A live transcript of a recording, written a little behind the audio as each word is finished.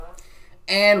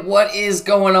And what is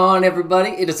going on, everybody?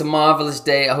 It is a marvelous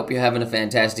day. I hope you're having a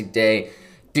fantastic day,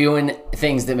 doing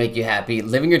things that make you happy,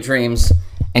 living your dreams,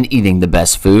 and eating the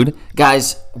best food.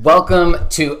 Guys, welcome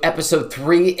to episode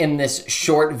 3 in this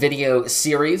short video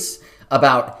series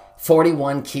about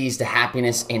 41 keys to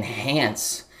happiness.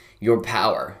 Enhance your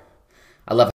power.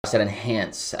 I love how I said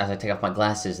enhance as I take off my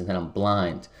glasses and then I'm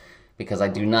blind because I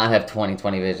do not have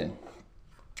 20/20 vision.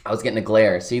 I was getting a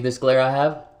glare. See this glare I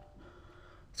have?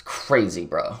 It's crazy,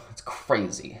 bro. It's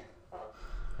crazy.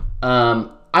 I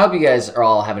hope you guys are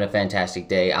all having a fantastic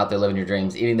day, out there living your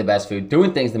dreams, eating the best food,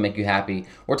 doing things that make you happy.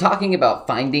 We're talking about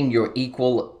finding your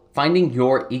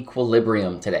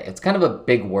equilibrium today. It's kind of a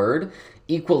big word.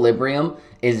 Equilibrium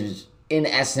is, in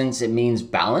essence, it means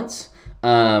balance. So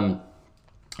I'm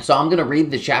going to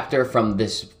read the chapter from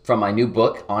my new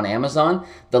book on Amazon.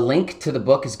 The link to the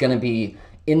book is going to be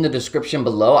in the description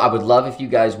below. I would love if you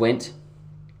guys went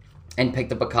and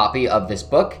picked up a copy of this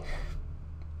book.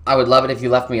 I would love it if you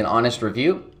left me an honest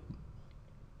review.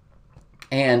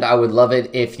 And I would love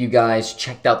it if you guys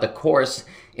checked out the course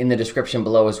in the description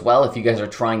below as well. If you guys are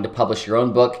trying to publish your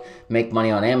own book, make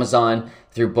money on Amazon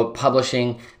through book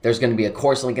publishing, there's going to be a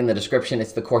course link in the description.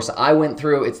 It's the course I went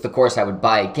through. It's the course I would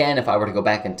buy again if I were to go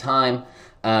back in time.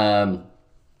 Definitely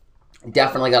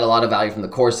got a lot of value from the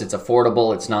course. It's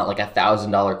affordable. It's not like a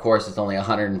 $1,000 course. It's only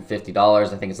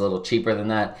 $150. I think it's a little cheaper than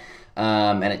that.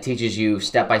 And it teaches you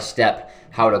step by step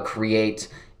how to create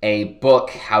a book,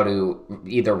 how to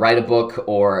either write a book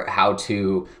or how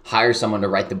to hire someone to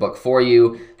write the book for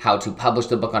you, how to publish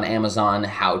the book on Amazon,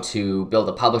 how to build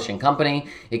a publishing company.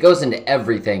 It goes into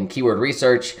everything, keyword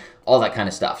research, all that kind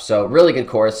of stuff. So really good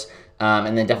course.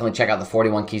 And then definitely check out the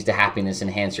 41 Keys to Happiness,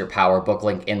 Enhance Your Power book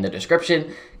link in the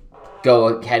description. Go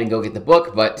ahead and go get the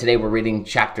book, but today we're reading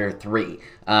chapter 3.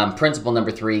 Principle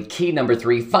number 3, key number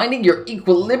 3, finding your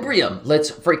equilibrium. Let's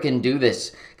freaking do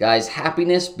this, guys.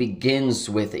 Happiness begins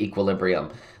with equilibrium.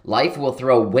 Life will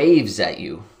throw waves at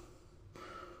you.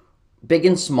 Big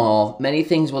and small, many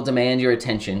things will demand your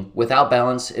attention. Without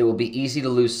balance, it will be easy to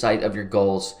lose sight of your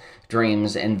goals,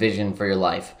 dreams, and vision for your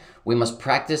life. We must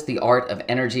practice the art of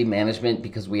energy management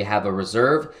because we have a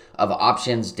reserve of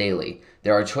options daily.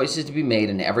 There are choices to be made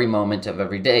in every moment of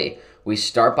every day. We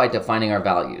start by defining our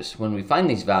values. When we find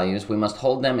these values, we must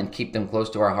hold them and keep them close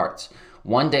to our hearts.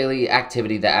 One daily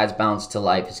activity that adds balance to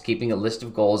life is keeping a list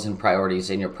of goals and priorities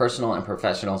in your personal and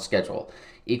professional schedule.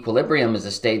 Equilibrium is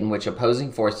a state in which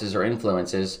opposing forces or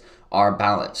influences are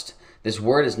balanced. This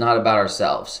word is not about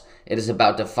ourselves. It is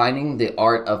about defining the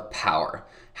art of power,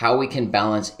 how we can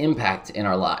balance impact in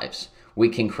our lives. We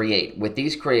can create. With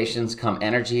these creations come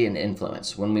energy and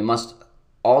influence. When we must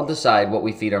all decide what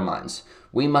we feed our minds.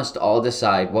 We must all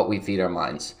decide what we feed our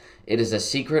minds. It is a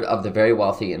secret of the very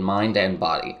wealthy in mind and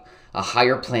body. A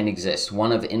higher plane exists,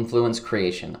 one of influence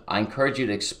creation. I encourage you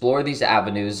to explore these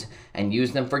avenues and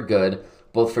use them for good,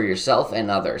 both for yourself and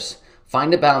others.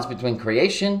 Find a balance between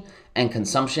creation and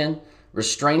consumption.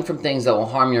 Restrain from things that will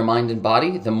harm your mind and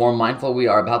body. The more mindful we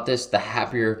are about this, the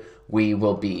happier we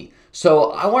will be.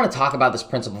 So I want to talk about this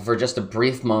principle for just a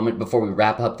brief moment before we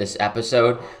wrap up this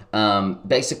episode.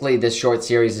 Basically, this short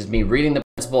series is me reading the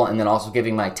principle and then also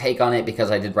giving my take on it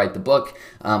because I did write the book.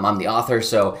 I'm the author,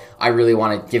 so I really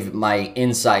want to give my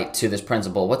insight to this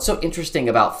principle. What's so interesting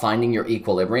about finding your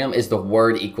equilibrium is the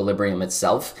word equilibrium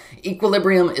itself.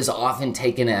 Equilibrium is often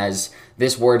taken as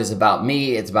this word is about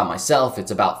me, it's about myself,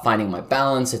 it's about finding my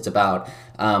balance, it's about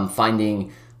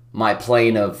finding my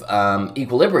plane of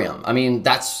equilibrium. I mean,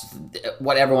 that's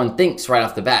what everyone thinks right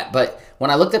off the bat. But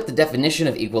when I looked up the definition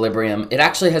of equilibrium, it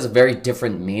actually has a very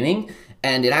different meaning.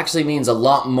 And it actually means a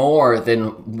lot more than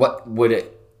what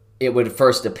it would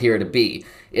first appear to be.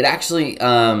 It actually,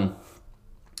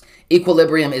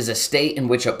 equilibrium is a state in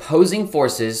which opposing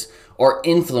forces or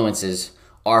influences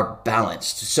are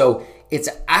balanced. So it's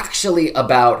actually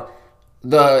about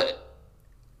the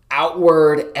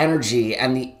outward energy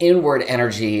and the inward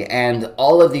energy and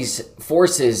all of these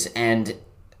forces and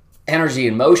energy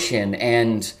and motion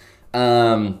and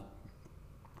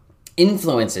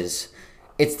influences.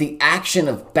 It's the action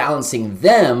of balancing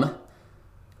them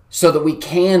so that we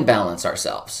can balance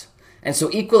ourselves. And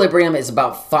so equilibrium is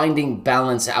about finding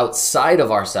balance outside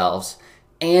of ourselves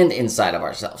and inside of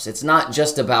ourselves. It's not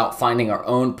just about finding our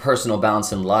own personal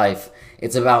balance in life.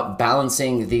 It's about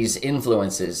balancing these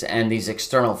influences and these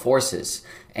external forces.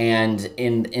 And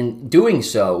in doing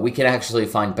so, we can actually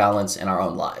find balance in our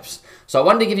own lives. So I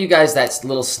wanted to give you guys that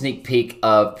little sneak peek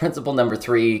of principle number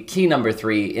 3, key number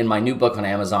 3 in my new book on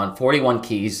Amazon, 41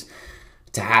 Keys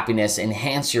to Happiness,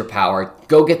 Enhance Your Power.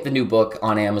 Go get the new book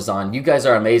on Amazon. You guys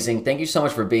are amazing. Thank you so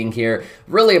much for being here.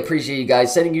 Really appreciate you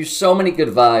guys. Sending you so many good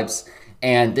vibes.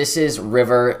 And this is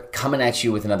River coming at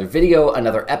you with another video,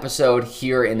 another episode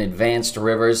here in Advanced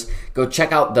Rivers. Go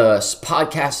check out the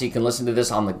podcast so you can listen to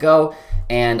this on the go.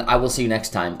 And I will see you next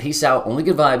time. Peace out, only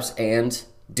good vibes, and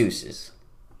deuces.